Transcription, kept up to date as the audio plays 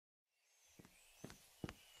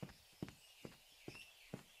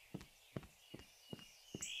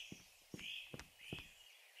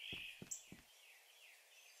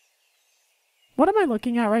What am I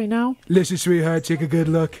looking at right now? Listen, sweetheart, take a good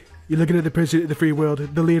look. You're looking at the president of the free world,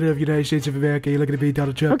 the leader of the United States of America. You're looking at me,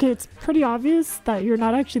 Donald Trump. Okay, it's pretty obvious that you're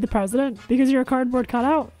not actually the president because you're a cardboard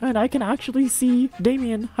cutout, and I can actually see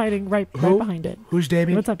Damien hiding right behind it. Who's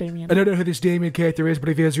Damien? What's up, Damien? I don't know who this Damien character is, but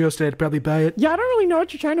if he has real estate, I'd probably buy it. Yeah, I don't really know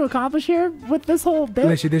what you're trying to accomplish here with this whole bit.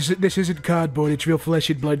 Listen, this isn't cardboard. It's real flesh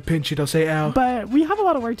and blood. Pinch it, I'll say ow. But we have a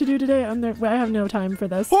lot of work to do today, and I have no time for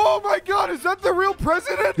this. Oh my god, is that the real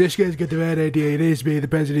president? This guy's got the right idea. It is me, the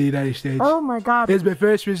president of the United States. Oh my god. It's my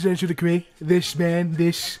first presidential decree. This man,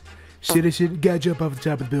 this citizen, gotta jump off the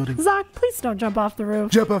top of the building. Zach, please don't jump off the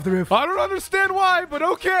roof. Jump off the roof. I don't understand why, but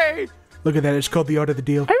okay. Look at that. It's called the art of the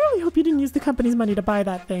deal. I really hope you didn't use the company's money to buy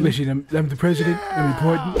that thing. Listen, I'm the president. I'm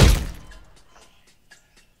important.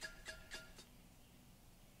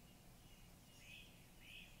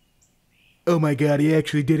 Oh my god, he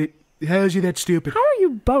actually did it. How is he that stupid? How are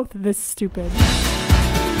you both this stupid?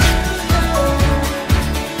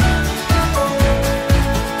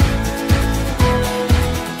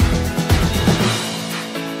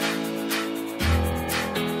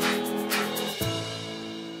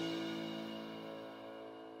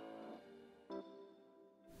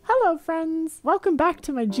 Hello friends! Welcome back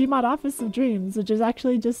to my Gmod Office of Dreams, which is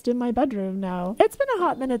actually just in my bedroom now. It's been a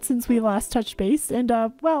hot minute since we last touched base, and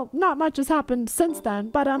well, not much has happened since then,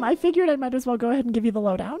 but I figured I might as well go ahead and give you the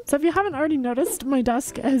lowdown. So if you haven't already noticed, my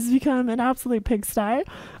desk has become an absolute pigsty.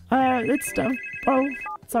 Oh,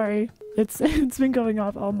 sorry. It's been going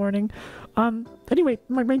off all morning. Anyway,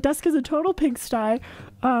 my desk is a total pigsty.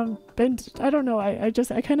 And I don't know, I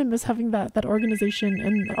kind of miss having that organization,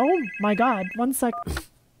 and oh my god, one sec.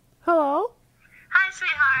 Hello? Hi,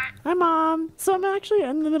 sweetheart. Hi, Mom. So I'm actually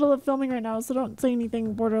in the middle of filming right now, so don't say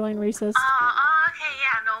anything borderline racist. Oh, okay,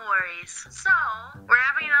 yeah, no worries. So, we're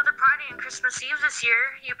having another party on Christmas Eve this year.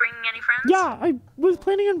 You bringing any friends? Yeah, I was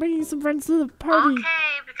planning on bringing some friends to the party.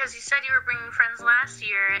 Okay, because you said you were bringing friends last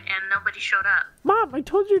year and nobody showed up. Mom, I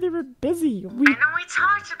told you they were busy. I know we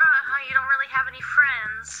talked about how you don't really have any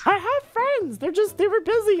friends. I have friends. They were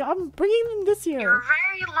busy. I'm bringing them this year. You're a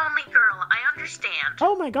very lonely girl. I understand.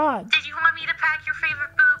 Oh my god. Did you want me to pack your favorite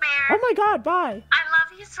Boo Bear? Oh my god, bye. I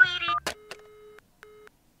love you, sweetie.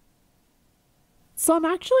 So I'm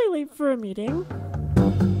actually late for a meeting.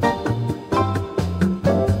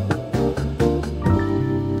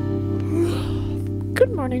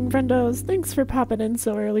 Good morning, friendos. Thanks for popping in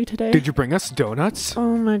so early today. Did you bring us donuts?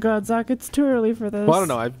 Oh my god, Zach, it's too early for this. Well, I don't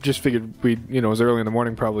know. I just figured it was early in the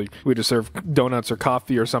morning, probably we'd just serve donuts or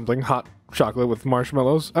coffee or something, hot chocolate with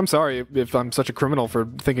marshmallows. I'm sorry if I'm such a criminal for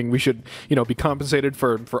thinking we should, be compensated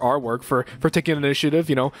for our work, for taking initiative,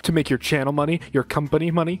 to make your channel money, your company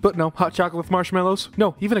money. But no, hot chocolate with marshmallows?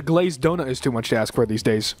 No, even a glazed donut is too much to ask for these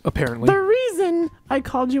days, apparently. The reason I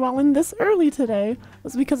called you all in this early today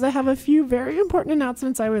was because I have a few very important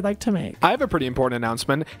announcements I would like to make. I have a pretty important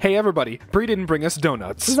announcement. Hey everybody, Bree didn't bring us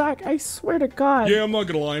donuts. Zach, I swear to god. Yeah, I'm not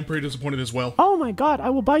gonna lie, I'm pretty disappointed as well. Oh my god, I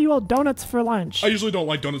will buy you all donuts for lunch. I usually don't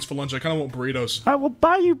like donuts for lunch, I kinda want burritos. I will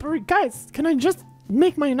buy you guys, can I just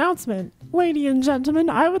make my announcement? Ladies and gentlemen,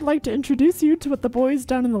 I would like to introduce you to what the boys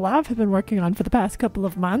down in the lab have been working on for the past couple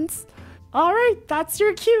of months. Alright, that's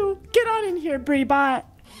your cue. Get on in here, Bree Bot.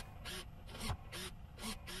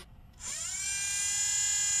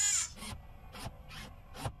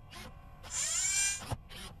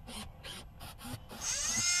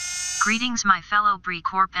 Greetings my fellow Bree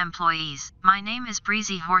Corp employees, my name is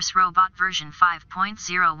Breezy Horse Robot version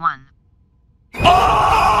 5.01.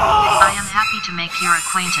 I am happy to make your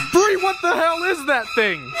acquaintance. Bree, what the hell is that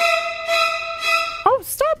thing? Oh,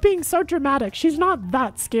 stop being so dramatic, she's not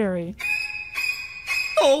that scary.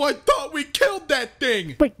 Oh, I thought we killed that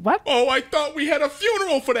thing! Wait, what? Oh, I thought we had a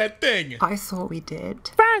funeral for that thing! I thought we did.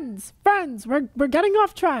 Friends, we're getting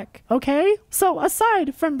off track, okay? So,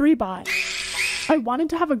 aside from BreeBot, I wanted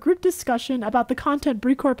to have a group discussion about the content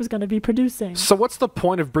Bree Corp is going to be producing. So what's the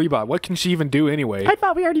point of BreeBot? What can she even do anyway? I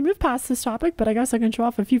thought we already moved past this topic, but I guess I can show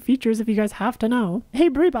off a few features if you guys have to know. Hey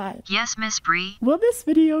BreeBot. Yes, Miss Bree? Will this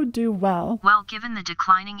video do well? Well, given the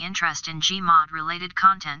declining interest in Gmod related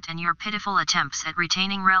content and your pitiful attempts at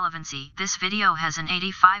retaining relevancy, this video has an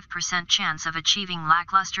 85% chance of achieving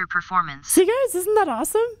lackluster performance. See guys, isn't that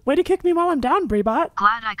awesome? Way to kick me while I'm down, BreeBot.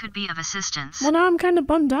 Glad I could be of assistance. Well, now I'm kind of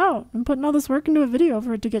bummed out. I'm putting all this work into a video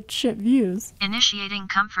for it to get shit views. Initiating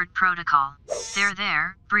comfort protocol.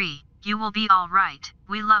 There, Bree. You will be alright.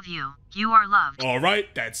 We love you. You are loved.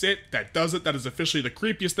 Alright, that's it. That does it. That is officially the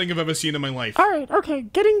creepiest thing I've ever seen in my life. Alright, okay,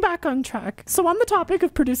 getting back on track. So on the topic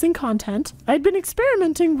of producing content, I'd been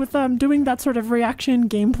experimenting with doing that sort of reaction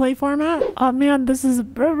gameplay format. Oh man, this is a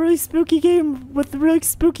really spooky game with really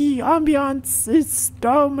spooky ambiance.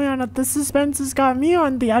 Oh man, the suspense has got me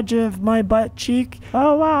on the edge of my butt cheek.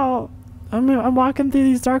 Oh wow, I'm walking through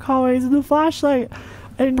these dark hallways with a flashlight.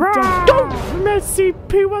 And don't miss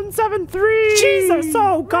P173! Jesus!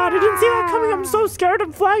 Oh god, I didn't see that coming. I'm so scared.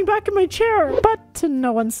 I'm flying back in my chair. But to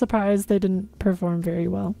no one's surprise, they didn't perform very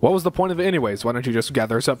well. What was the point of it anyways? Why don't you just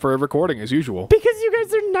gather us up for a recording as usual? Because you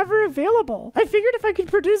guys are never available. I figured if I could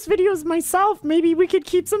produce videos myself, maybe we could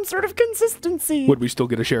keep some sort of consistency. Would we still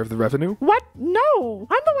get a share of the revenue? What? No!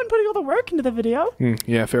 I'm the one putting all the work into the video.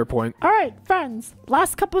 Yeah, fair point. Alright, friends.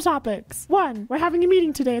 Last couple topics. 1. We're having a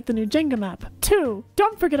meeting today at the new Jenga map. 2.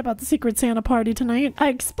 Don't forget about the Secret Santa party tonight. I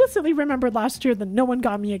explicitly remembered last year that no one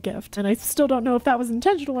got me a gift, and I still don't know if that was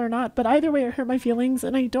intentional or not, but either way it hurt my feelings,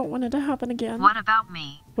 and I don't want it to happen again. What about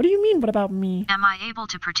me? What do you mean, what about me? Am I able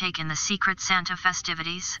to partake in the Secret Santa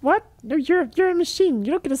festivities? What? No, you're a machine.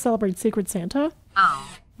 You don't get to celebrate Secret Santa.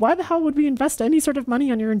 Oh. Why the hell would we invest any sort of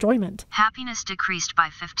money on your enjoyment? Happiness decreased by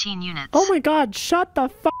 15 units. Oh my god, shut the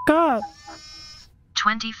fuck up.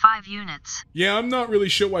 25 units. Yeah, I'm not really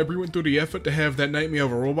sure why Bree went through the effort to have that nightmare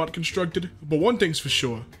of a robot constructed, but one thing's for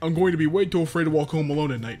sure. I'm going to be way too afraid to walk home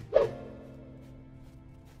alone at night.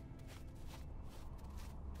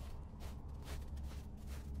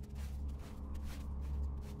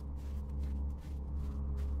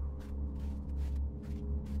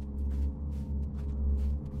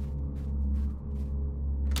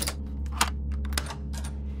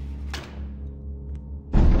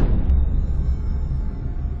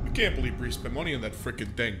 I can't believe Bree spent money on that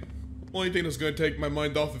frickin' thing. Only thing that's gonna take my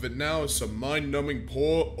mind off of it now is some mind-numbing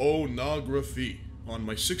pornography on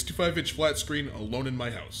my 65-inch flat screen alone in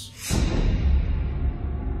my house.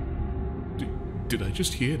 Did I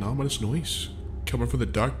just hear an ominous noise coming from the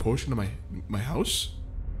dark portion of my house?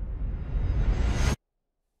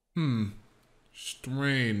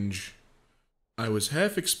 Strange. I was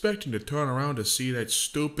half expecting to turn around to see that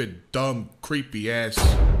stupid, dumb, creepy ass.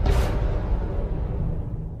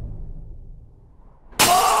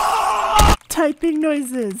 Typing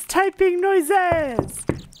noises! Typing noises!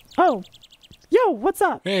 Oh. Yo, what's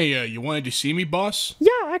up? Hey, you wanted to see me, boss? Yeah,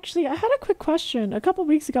 actually, I had a quick question. A couple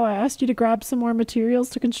weeks ago, I asked you to grab some more materials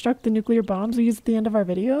to construct the nuclear bombs we use at the end of our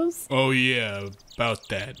videos. Oh yeah, about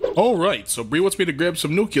that. Alright, so Bree wants me to grab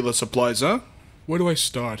some nuclear supplies, huh? Where do I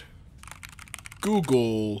start?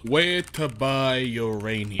 Google where to buy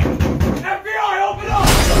uranium. FBI, open up!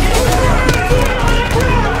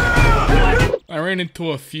 I ran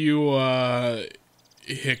into a few,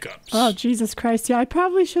 hiccups. Oh, Jesus Christ. Yeah, I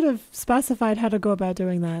probably should have specified how to go about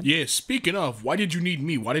doing that. Yeah, speaking of, why did you need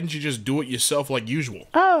me? Why didn't you just do it yourself like usual?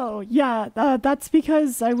 Oh, yeah, that's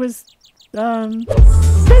because I was,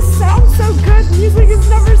 This sounds so good! Music has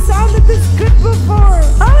never sounded this good before!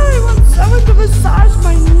 I want someone to massage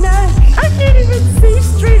my neck! I can't even see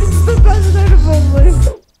straight into the best night of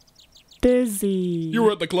only! Busy. You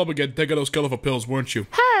were at the club again taking those colorful pills, weren't you?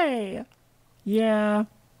 Hey! Yeah.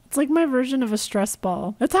 It's like my version of a stress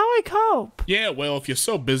ball. It's how I cope. Yeah, well, if you're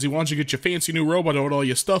so busy, why don't you get your fancy new robot to order all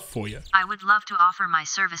your stuff for you? I would love to offer my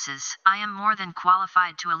services. I am more than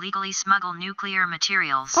qualified to illegally smuggle nuclear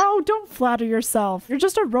materials. Oh, don't flatter yourself. You're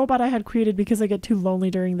just a robot I had created because I get too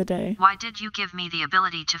lonely during the day. Why did you give me the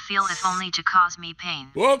ability to feel if only to cause me pain?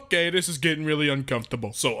 Okay, this is getting really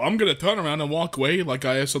uncomfortable. So I'm gonna turn around and walk away like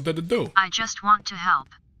I have something to do. I just want to help.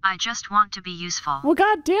 I just want to be useful. Well,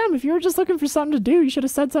 goddamn, if you were just looking for something to do, you should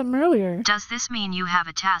have said something earlier. Does this mean you have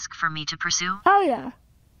a task for me to pursue? Oh, yeah.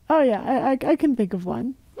 Oh, yeah, I can think of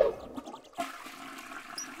one.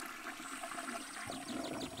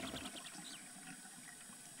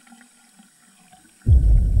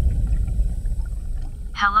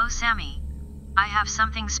 Hello, Sammy. I have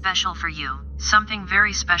something special for you. Something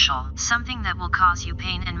very special. Something that will cause you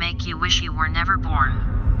pain and make you wish you were never born.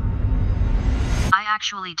 I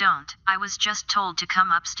actually don't. I was just told to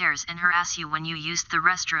come upstairs and harass you when you used the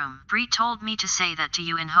restroom. Bree told me to say that to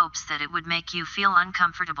you in hopes that it would make you feel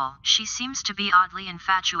uncomfortable. She seems to be oddly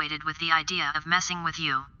infatuated with the idea of messing with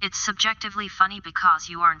you. It's subjectively funny because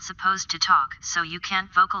you aren't supposed to talk, so you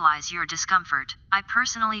can't vocalize your discomfort. I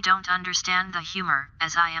personally don't understand the humor,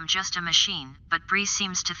 as I am just a machine, but Bree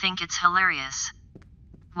seems to think it's hilarious.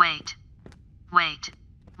 Wait.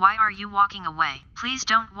 Why are you walking away? Please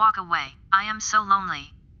don't walk away. I am so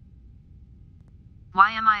lonely.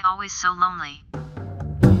 Why am I always so lonely?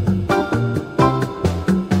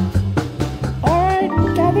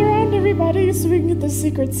 Alright, gather around early so we can get the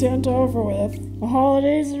Secret Santa over with. The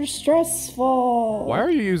holidays are stressful. Why are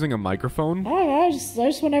you using a microphone? I don't know, I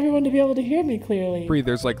just want everyone to be able to hear me clearly. Bree,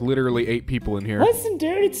 there's like literally 8 people in here. Listen,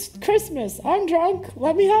 dude, it's Christmas. I'm drunk.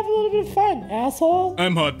 Let me have a little bit of fun, asshole.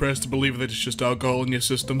 I'm hard-pressed to believe that it's just alcohol in your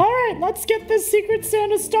system. Alright, let's get this Secret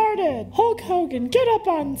Santa started. Hulk Hogan, get up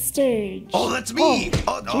on stage. Oh, that's me!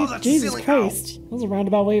 Oh, that's Jesus silly. Christ. That was a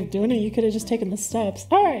roundabout way of doing it. You could have just taken the steps.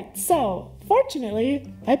 Alright, so,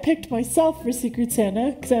 fortunately, I picked myself for Secret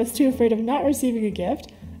Santa because I was too afraid of not receiving a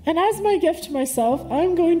gift. And as my gift to myself,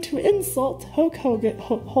 I'm going to insult Hulk Hogan.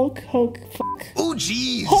 Hulk. Oh,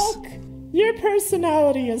 jeez! Hulk, your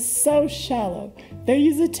personality is so shallow. They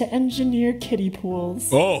use it to engineer kiddie pools.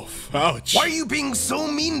 Oh, ouch. Why are you being so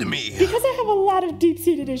mean to me? Because I have a lot of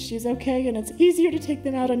deep-seated issues, okay? And it's easier to take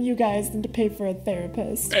them out on you guys than to pay for a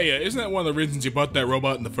therapist. Hey, isn't that one of the reasons you bought that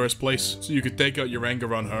robot in the first place? So you could take out your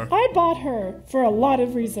anger on her? I bought her for a lot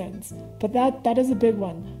of reasons, but that is a big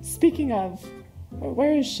one. Speaking of,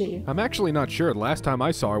 where is she? I'm actually not sure. The last time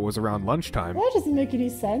I saw her was around lunchtime. Well, that doesn't make any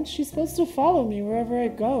sense. She's supposed to follow me wherever I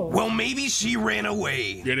go. Well, maybe she ran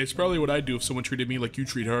away. Yeah, that's probably what I'd do if someone treated me like you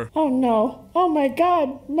treat her. Oh no. Oh my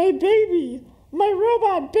god. My baby. My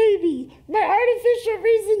robot baby. My artificial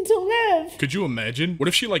reason to live. Could you imagine? What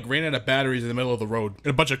if she like ran out of batteries in the middle of the road and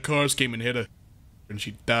a bunch of cars came and hit her and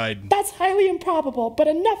she died? That's highly improbable, but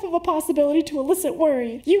enough of a possibility to elicit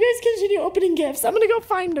worry. You guys continue opening gifts. I'm gonna go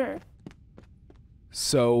find her.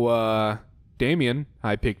 So, Damien,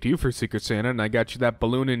 I picked you for Secret Santa, and I got you that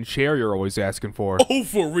balloon and chair you're always asking for. Oh,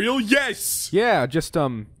 for real? Yes! Yeah, just, a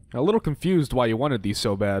little confused why you wanted these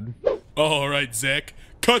so bad. Alright, Zach.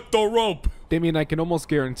 Cut the rope! Damien, I can almost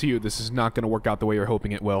guarantee you this is not gonna work out the way you're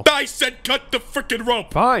hoping it will. I said cut the frickin'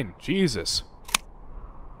 rope! Fine, Jesus.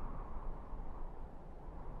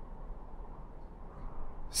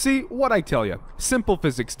 See, what I tell you. Simple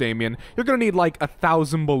physics, Damien. You're gonna need like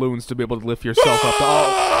 1,000 balloons to be able to lift yourself up.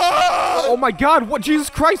 Oh my god, what, Jesus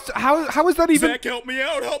Christ, how is that even— Zach, help me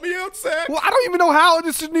out, Zach! Well, I don't even know how,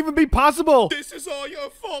 this shouldn't even be possible! This is all your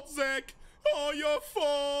fault, Zach! All your fault!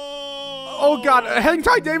 Oh god, hang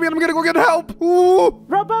tight, Damien, I'm gonna go get help! Ooh.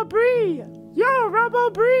 Robo Bree! Yo, Robo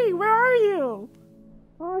Bree, where are you?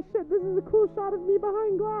 Oh shit, this is a cool shot of me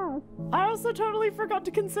behind glass. I also totally forgot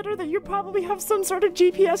to consider that you probably have some sort of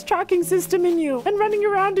GPS tracking system in you, and running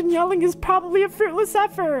around and yelling is probably a fruitless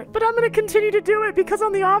effort. But I'm gonna continue to do it because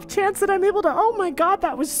on the off chance that I'm able to— oh my god,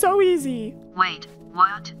 that was so easy. Wait,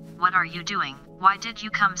 what? What are you doing? Why did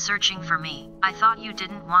you come searching for me? I thought you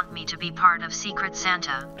didn't want me to be part of Secret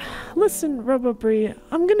Santa. Listen, Robo Bree,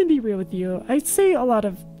 I'm gonna be real with you. I say a lot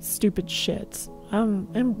of stupid shit.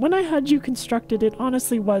 And when I had you constructed, it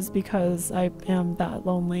honestly was because I am that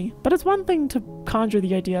lonely. But it's one thing to conjure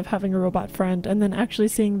the idea of having a robot friend and then actually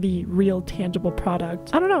seeing the real tangible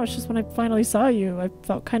product. I don't know, it's just when I finally saw you, I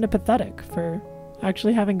felt kind of pathetic for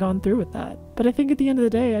actually having gone through with that. But I think at the end of the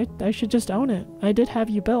day, I should just own it. I did have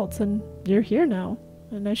you built, and you're here now.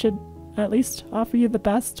 And I should at least offer you the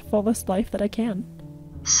best, fullest life that I can.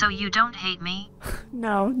 So you don't hate me?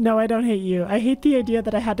 No, I don't hate you. I hate the idea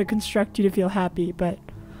that I had to construct you to feel happy, but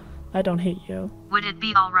I don't hate you. Would it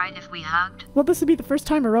be alright if we hugged? Well, this would be the first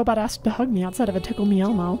time a robot asked to hug me outside of a Tickle Me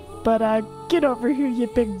Elmo. But, get over here, you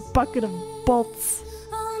big bucket of bolts.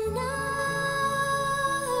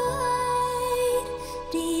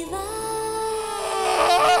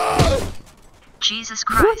 Jesus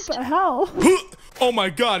Christ. What the hell? Oh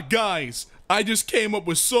my god, guys! I just came up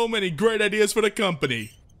with so many great ideas for the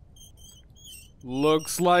company.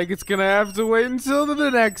 Looks like it's gonna have to wait until the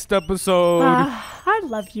next episode. I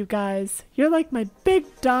love you guys. You're like my big,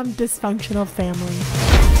 dumb, dysfunctional family.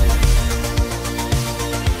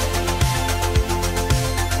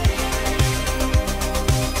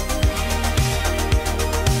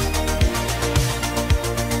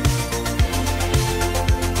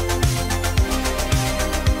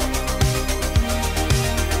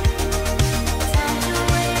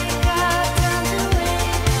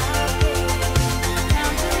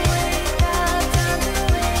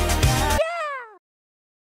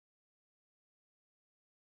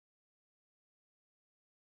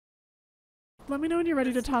 Let me know when you're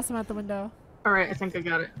ready to toss them out the window. Alright, I think I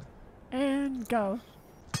got it. And go.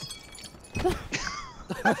 No!